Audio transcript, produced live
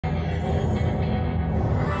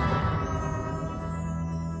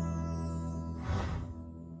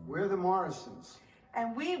Morrisons.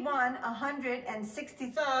 And we won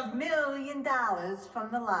 $165 million from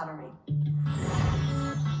the lottery.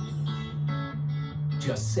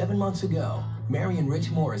 Just 7 months ago, Mary and Rich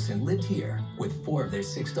Morrison lived here with 4 of their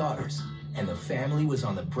 6 daughters, and the family was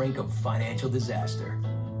on the brink of financial disaster.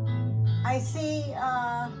 I see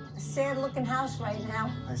a sad-looking house right now.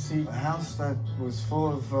 I see a house that was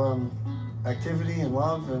full of activity and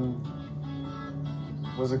love and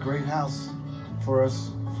was a great house for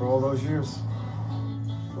us for all those years.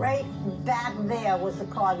 Right back there was the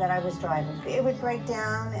car that I was driving. It would break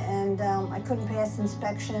down, and I couldn't pass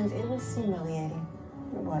inspections. It was humiliating.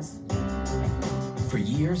 It was. For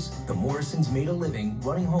years, the Morrisons made a living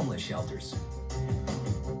running homeless shelters.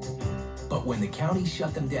 But when the county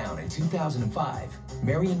shut them down in 2005,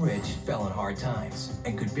 Mary and Rich fell on hard times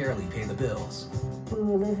and could barely pay the bills. We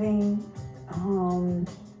were living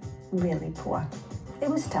really poor. It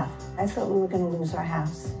was tough. I thought we were going to lose our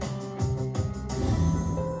house.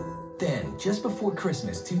 Then, just before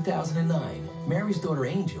Christmas 2009, Mary's daughter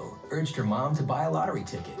Angel urged her mom to buy a lottery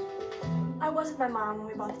ticket. I was with my mom when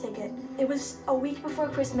we bought the ticket. It was a week before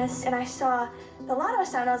Christmas, and I saw the lotto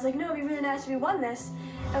sign. I was like, no, it'd be really nice if we won this.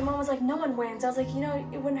 And Mom was like, no one wins. I was like, you know,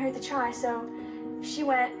 it wouldn't hurt to try. So she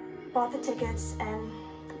went, bought the tickets, and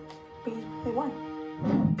we won.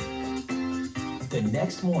 The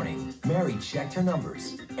next morning, Mary checked her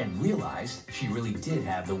numbers and realized she really did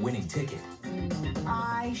have the winning ticket.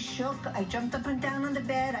 I shook. I jumped up and down on the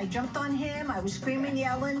bed. I jumped on him. I was screaming,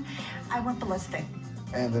 yelling. I went ballistic.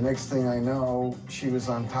 And the next thing I know, she was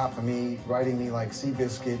on top of me, riding me like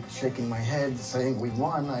Seabiscuit, shaking my head, saying we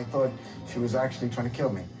won. I thought she was actually trying to kill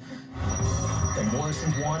me. The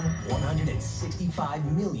Morrisons won $165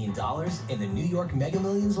 million in the New York Mega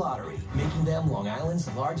Millions lottery, making them Long Island's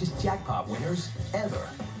largest jackpot winners ever.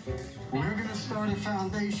 We're going to start a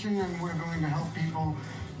foundation, and we're going to help people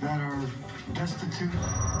that are destitute.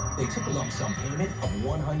 They took a lump sum payment of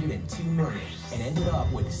 $102 million and ended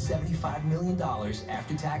up with $75 million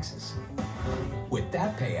after taxes. With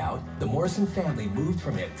that payout, the Morrison family moved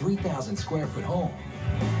from their 3,000 square foot home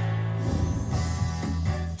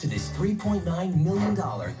to this $3.9 million,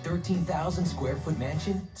 13,000 square foot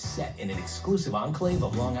mansion set in an exclusive enclave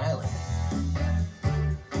of Long Island.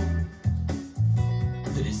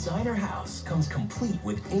 The designer house comes complete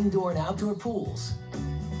with indoor and outdoor pools,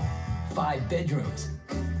 5 bedrooms,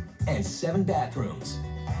 and 7 bathrooms,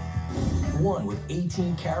 one with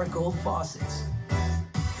 18-karat gold faucets.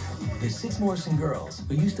 The 6 Morrison girls,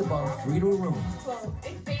 who used to bunk 3 to a room,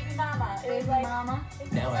 It's baby mama. Baby mama.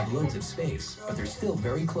 now have loads of space, but they're still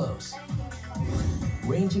very close.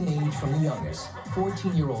 Ranging in age from the youngest,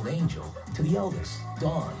 14-year-old Angel, to the eldest,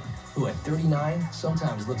 Dawn, who at 39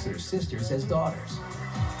 sometimes looks at her sisters as daughters.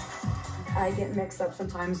 I get mixed up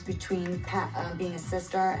sometimes between being a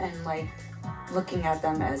sister and like looking at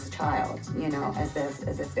them as a child, you know, as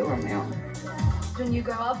if they were my own. When you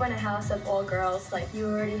grow up in a house of all girls, like you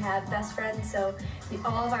already have best friends, so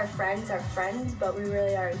all of our friends are friends, but we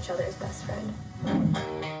really are each other's best friend.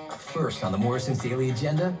 First on the Morrisons' daily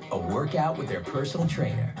agenda, a workout with their personal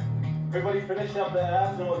trainer. Everybody finish up the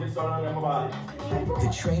abs and we'll get started on the upper body.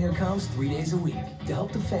 The trainer comes 3 days a week to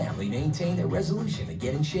help the family maintain their resolution to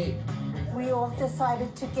get in shape. We all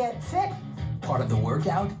decided to get fit. Part of the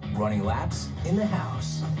workout, running laps in the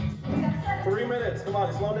house. 3 minutes, come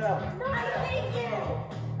on, slow down. No, thank you.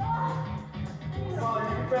 Come on,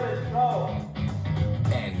 you can finish, go.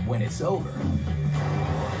 And when it's over,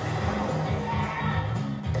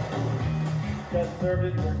 Just served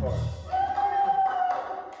it in your car.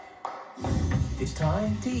 it's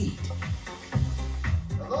time to eat.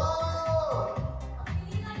 Hello?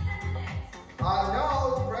 I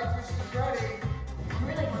know, breakfast is ready. I'm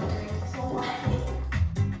really hungry.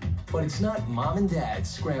 But it's not mom and dad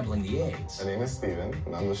scrambling the eggs. My name is Steven,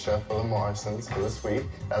 and I'm the chef for the Morrisons for this week.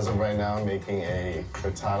 As of right now, I'm making a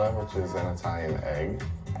frittata, which is an Italian egg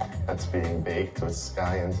that's being baked with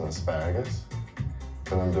scallions and asparagus.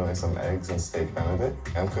 Then I'm doing some eggs and steak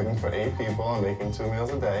benedict. I'm cooking for 8 people. I'm making 2 meals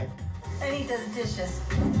a day. And he does dishes.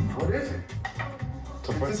 What is it? It's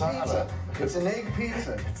a frittata. It's an egg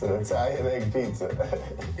pizza. It's an Italian egg pizza.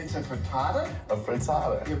 It's a frittata? A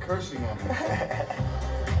frittata. You're cursing at me.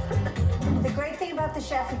 The great thing about the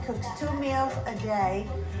chef, he cooks 2 meals a day,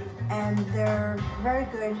 and they're very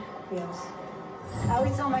good meals. I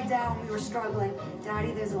always tell my dad when we were struggling,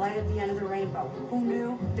 Daddy, there's a light at the end of the rainbow. Who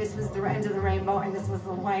knew this was the end of the rainbow and this was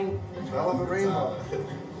the light? Hell of a rainbow.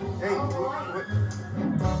 Hey, what?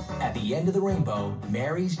 At the end of the rainbow,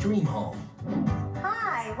 Mary's dream home.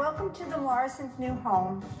 Hi, welcome to the Morrisons' new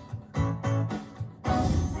home.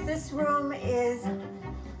 This room is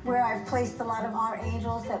where I've placed a lot of our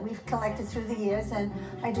angels that we've collected through the years, and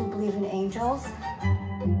I do believe in angels.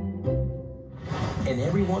 And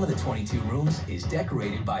every one of the 22 rooms is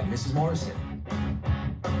decorated by Mrs. Morrison.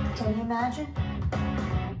 Can you imagine?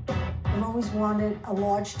 I've always wanted a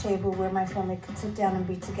large table where my family could sit down and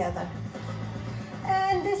be together.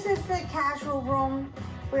 And this is the casual room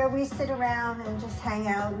where we sit around and just hang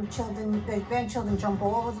out, and the grandchildren jump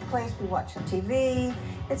all over the place. We watch some TV.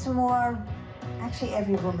 It's more, actually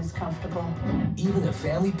every room is comfortable. Even the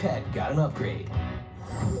family pet got an upgrade.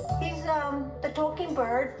 He's the talking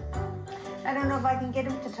bird. I don't know if I can get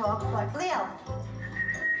him to talk, but Leo.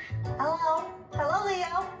 Hello. Hello,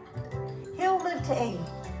 Leo. He'll live to 80.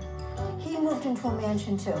 He moved into a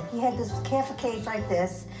mansion too. He had this careful cage like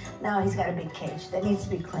this. Now he's got a big cage that needs to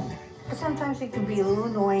be cleaned. But sometimes he can be a little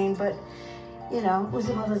annoying, but you know, it was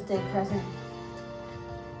a Mother's Day present.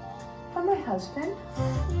 For my husband.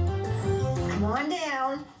 Come on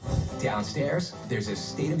down. Downstairs, there's a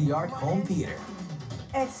state-of-the-art home theater.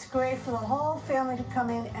 It's great for the whole family to come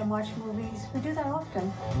in and watch movies. We do that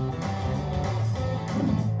often.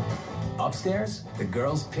 Upstairs, the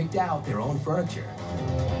girls picked out their own furniture.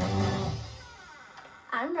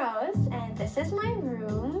 I'm Rose, and this is my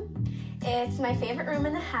room. It's my favorite room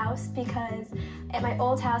in the house because at my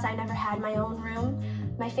old house, I never had my own room.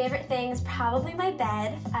 My favorite thing is probably my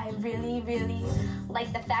bed. I really, really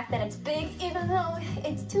like the fact that it's big, even though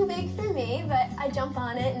it's too big for me, but I jump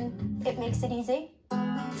on it and it makes it easy.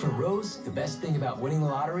 For Rose, the best thing about winning the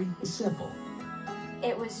lottery is simple.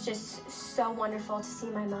 It was just so wonderful to see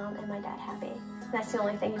my mom and my dad happy. That's the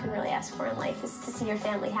only thing you can really ask for in life, is to see your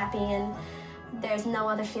family happy, and there's no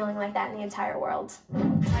other feeling like that in the entire world.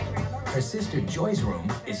 Her sister Joy's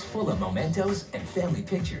room is full of mementos and family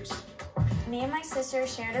pictures. Me and my sister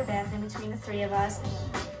shared a bathroom between the three of us.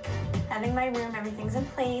 Having my room, everything's in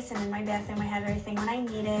place, and in my bathroom I have everything when I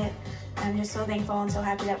need it. I'm just so thankful and so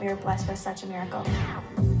happy that we were blessed with such a miracle.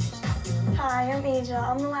 Hi, I'm Angel.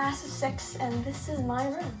 I'm the last of 6, and this is my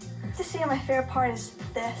room. To see my favorite part is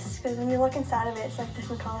this, because when you look inside of it, it's like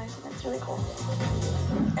different colors, and it's really cool.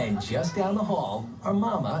 And just down the hall are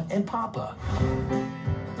Mama and Papa.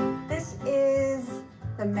 This is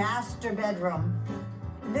the master bedroom.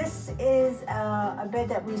 This is a bed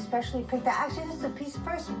that we specially picked out. Actually, this is the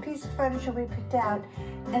first piece of furniture we picked out,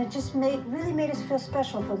 and it just really made us feel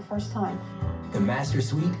special for the first time. The master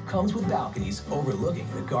suite comes with balconies overlooking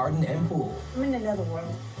the garden and pool. I'm in another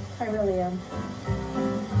world. I really am.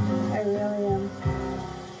 I really am.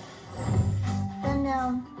 Then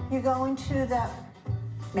now you go into the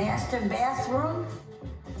master bathroom.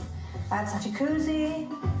 That's a jacuzzi.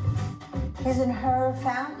 Here's in her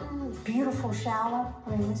fountain. Beautiful shower. I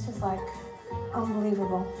mean, this is like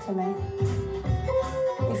unbelievable to me.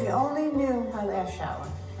 If you only knew my last shower.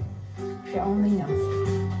 If you only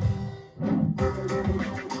knew.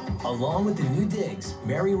 Along with the new digs,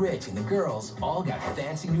 Mary Rich and the girls all got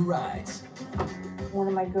fancy new rides. One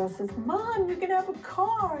of my girls says, Mom, you can have a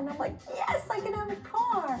car. And I'm like, yes, I can have a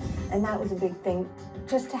car. And that was a big thing,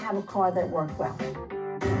 just to have a car that worked well.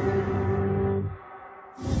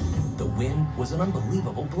 The win was an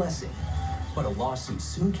unbelievable blessing, but a lawsuit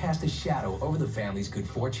soon cast a shadow over the family's good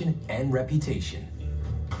fortune and reputation.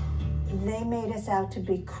 They made us out to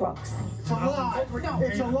be crooks. It's a lie. No,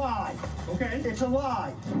 it's a lie. Okay? It's a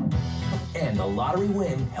lie. And the lottery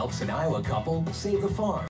win helps an Iowa couple save the farm.